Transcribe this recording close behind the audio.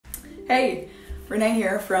Hey, Renee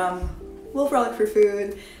here from Wolf Relic for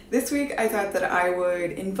Food. This week I thought that I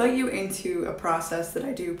would invite you into a process that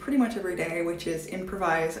I do pretty much every day, which is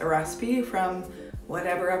improvise a recipe from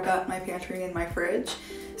whatever I've got in my pantry and my fridge.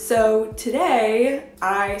 So today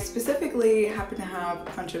I specifically happen to have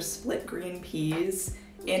a bunch of split green peas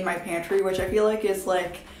in my pantry, which I feel like is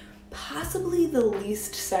like possibly the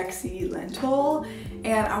least sexy lentil,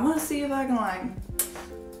 and I want to see if I can like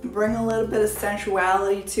bring a little bit of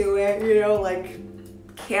sensuality to it, you know, like,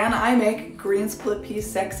 can I make green split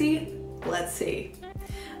peas sexy? Let's see.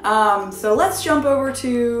 So let's jump over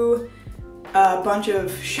to a bunch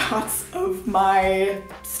of shots of my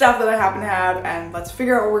stuff that I happen to have, and let's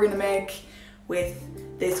figure out what we're gonna make with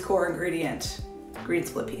this core ingredient, green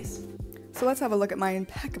split peas. So let's have a look at my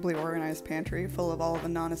impeccably organized pantry full of all of the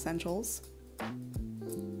non-essentials.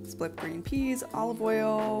 Split green peas, olive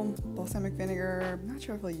oil, balsamic vinegar, I'm not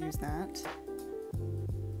sure if I'll use that.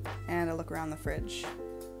 And I look around the fridge.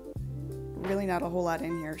 Really not a whole lot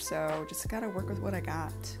in here, so just gotta work with what I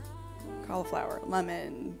got. Cauliflower,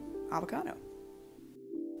 lemon, avocado.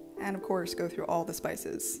 And of course, go through all the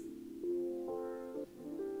spices.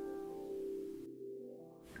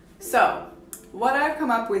 So, what I've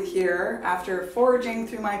come up with here after foraging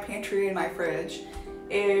through my pantry and my fridge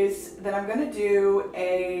is that I'm gonna do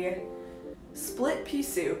a split pea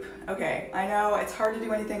soup. Okay, I know it's hard to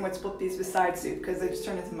do anything with split peas besides soup because they just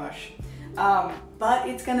turn into mush. But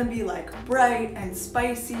it's gonna be like bright and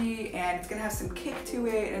spicy, and it's gonna have some kick to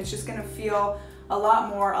it, and it's just gonna feel a lot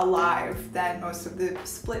more alive than most of the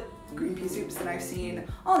split green pea soups that I've seen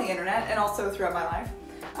on the internet and also throughout my life.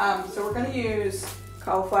 So we're gonna use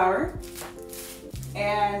cauliflower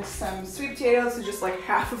and some sweet potatoes, so just like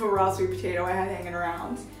half of a raw sweet potato I had hanging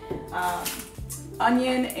around,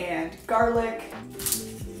 onion and garlic,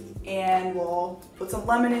 and we'll put some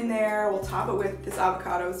lemon in there. We'll top it with this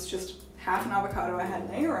avocado. It's just half an avocado I had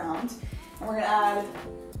laying around, and we're gonna add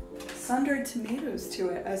sun-dried tomatoes to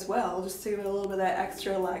it as well, just to give it a little bit of that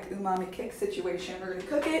extra like umami kick situation. We're gonna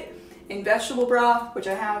cook it in vegetable broth, which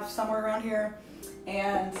I have somewhere around here,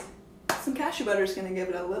 and some cashew butter is gonna give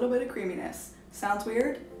it a little bit of creaminess. Sounds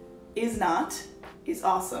weird? Is not. Is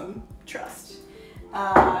awesome. Trust.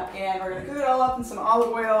 And we're gonna cook it all up in some olive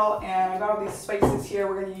oil, and I've got all these spices here.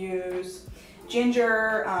 We're gonna use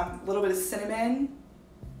ginger, a little bit of cinnamon,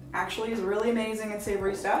 actually is really amazing and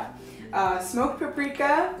savory stuff. Smoked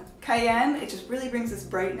paprika, cayenne, it just really brings this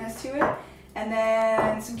brightness to it. And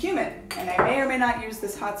then some cumin. And I may or may not use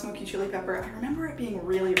this hot smoky chili pepper. I remember it being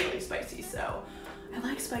really, really spicy, so I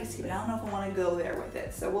like spicy, but I don't know if I want to go there with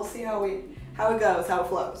it. So we'll see how it goes, how it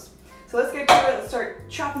flows. So let's get to it. Let's start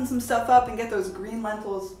chopping some stuff up and get those green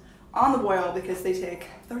lentils on the boil because they take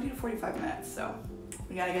 30 to 45 minutes. So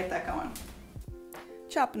we gotta get that going.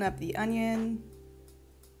 Chopping up the onion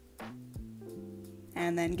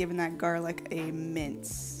and then giving that garlic a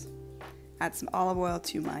mince. Add some olive oil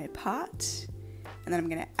to my pot. And then I'm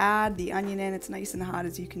gonna add the onion in. It's nice and hot,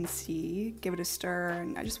 as you can see. Give it a stir,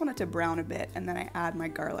 and I just want it to brown a bit, and then I add my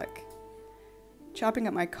garlic. Chopping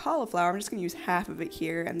up my cauliflower, I'm just gonna use half of it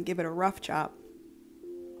here and give it a rough chop.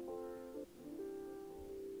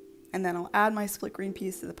 And then I'll add my split green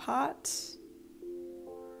peas to the pot.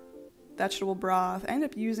 Vegetable broth, I end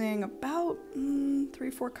up using about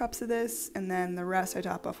 3-4 cups of this, and then the rest I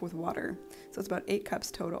top off with water. So it's about 8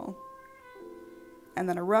 cups total. And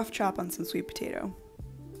then a rough chop on some sweet potato.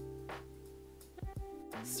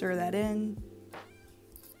 Stir that in.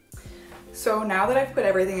 So now that I've put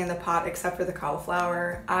everything in the pot except for the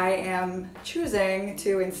cauliflower, I am choosing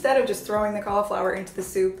to, instead of just throwing the cauliflower into the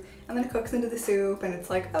soup and then it cooks into the soup and it's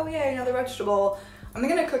like, oh yay, another vegetable, I'm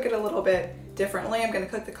gonna cook it a little bit differently. I'm gonna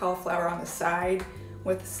cook the cauliflower on the side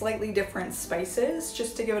with slightly different spices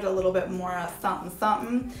just to give it a little bit more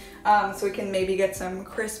something. So we can maybe get some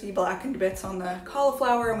crispy blackened bits on the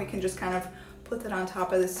cauliflower, and we can just kind of put that on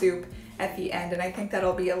top of the soup at the end, and I think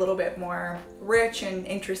that'll be a little bit more rich and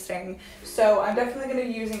interesting. So I'm definitely gonna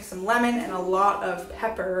be using some lemon and a lot of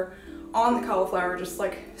pepper on the cauliflower, just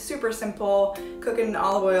like super simple. Cook it in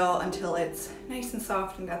olive oil until it's nice and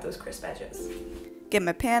soft and got those crisp edges. Get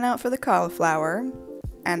my pan out for the cauliflower,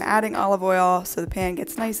 and adding olive oil so the pan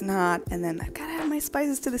gets nice and hot, and then I've got to add my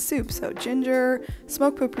spices to the soup. So ginger,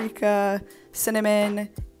 smoked paprika, cinnamon,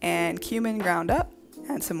 and cumin ground up,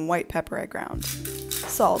 and some white pepper I ground.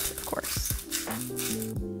 Salt, of course.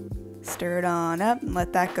 Stir it on up and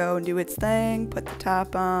let that go and do its thing. Put the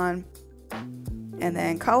top on, and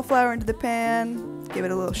then cauliflower into the pan. Give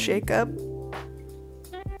it a little shake up.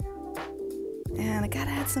 And I gotta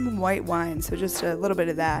add some white wine, so just a little bit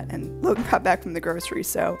of that. And Logan got back from the grocery,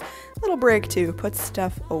 so a little break to put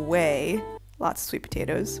stuff away. Lots of sweet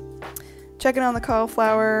potatoes. Checking on the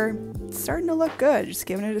cauliflower, it's starting to look good. Just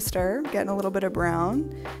giving it a stir, getting a little bit of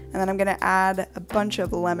brown. And then I'm gonna add a bunch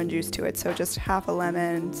of lemon juice to it. So just half a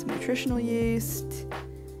lemon, some nutritional yeast,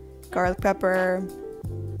 garlic pepper,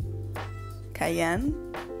 cayenne,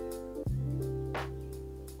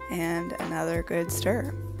 and another good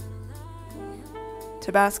stir.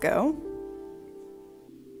 Tabasco.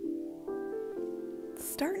 It's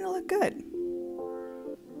starting to look good.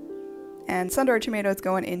 And sun-dried tomatoes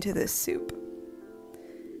going into this soup.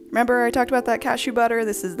 Remember I talked about that cashew butter?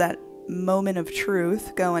 This is that moment of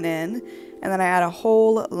truth going in. And then I add a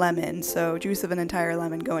whole lemon, so juice of an entire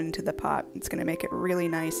lemon going into the pot. It's gonna make it really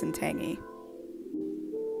nice and tangy.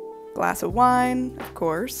 Glass of wine, of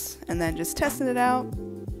course, and then just testing it out,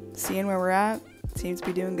 seeing where we're at. Seems to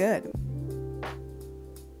be doing good.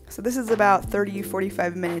 So this is about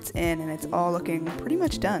 30-45 minutes in, and it's all looking pretty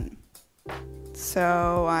much done.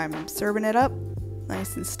 So I'm serving it up,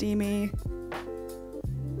 nice and steamy.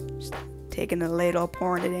 Just taking a ladle,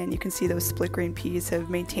 pouring it in. You can see those split green peas have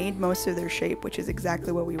maintained most of their shape, which is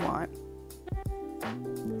exactly what we want.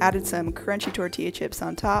 Added some crunchy tortilla chips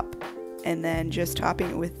on top, and then just topping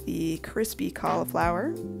it with the crispy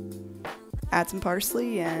cauliflower. Add some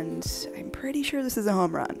parsley, and I'm pretty sure this is a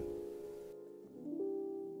home run.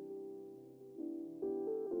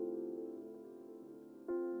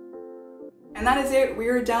 And that is it. We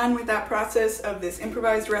are done with that process of this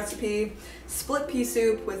improvised recipe. Split pea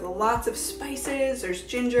soup with lots of spices. There's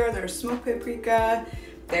ginger, there's smoked paprika,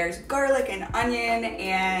 there's garlic and onion,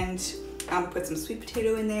 and put some sweet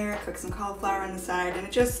potato in there, cook some cauliflower on the side, and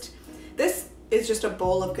this is just a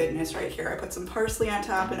bowl of goodness right here. I put some parsley on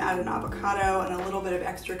top and added an avocado and a little bit of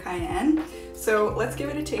extra cayenne. So let's give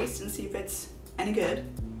it a taste and see if it's any good.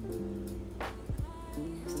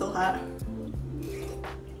 Still hot.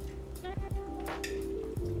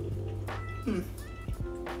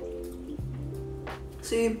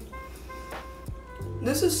 See,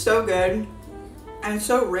 this is so good and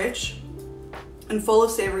so rich and full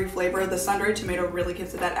of savory flavor. The sun-dried tomato really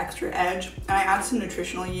gives it that extra edge. And I add some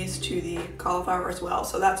nutritional yeast to the cauliflower as well,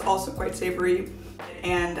 so that's also quite savory.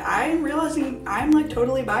 And I'm realizing I'm like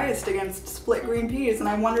totally biased against split green peas, and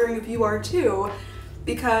I'm wondering if you are too,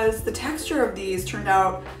 because the texture of these turned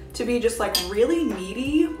out to be just like really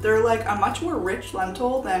meaty. They're like a much more rich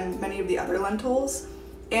lentil than many of the other lentils.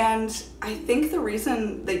 And I think the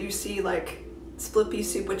reason that you see like split pea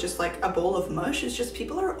soup with just like a bowl of mush is just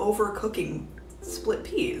people are overcooking split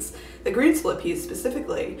peas, the green split peas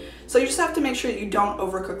specifically. So you just have to make sure that you don't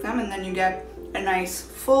overcook them, and then you get a nice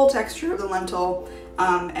full texture of the lentil,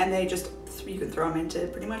 and you can throw them into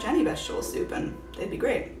pretty much any vegetable soup and they'd be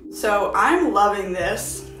great. So I'm loving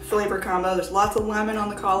this flavor combo. There's lots of lemon on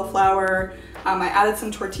the cauliflower. I added some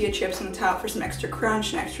tortilla chips on the top for some extra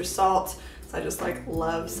crunch and extra salt. So I just like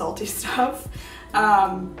love salty stuff.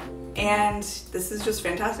 And this is just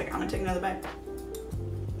fantastic. I'm gonna take another bite.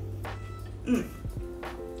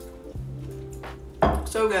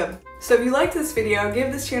 So good. So if you liked this video,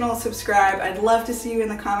 give this channel a subscribe. I'd love to see you in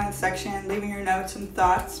the comments section, leaving your notes and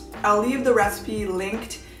thoughts. I'll leave the recipe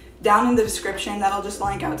linked down in the description. That'll just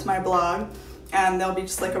link out to my blog. And there'll be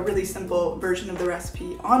just like a really simple version of the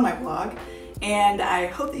recipe on my blog. And I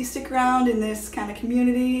hope that you stick around in this kind of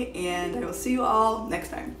community, and I will see you all next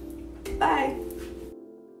time. Bye.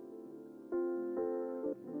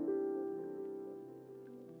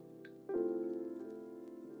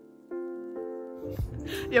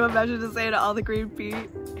 You have a message to say to all the green pea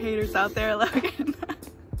haters out there, Logan?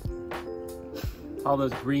 All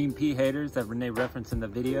those green pea haters that Renee referenced in the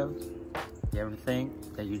video, you ever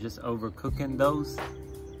think that you're just overcooking those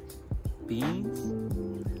beans?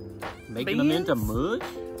 Making them into mush?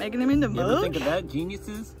 Making them into mush? You ever think of that,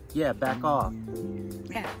 geniuses? Yeah, back off.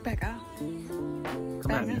 Yeah, back off.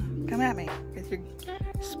 Come at me with your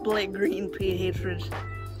split green pea hatred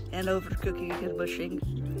and overcooking and mushing.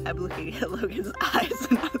 I'm looking at Logan's eyes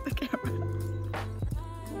and I'm thinking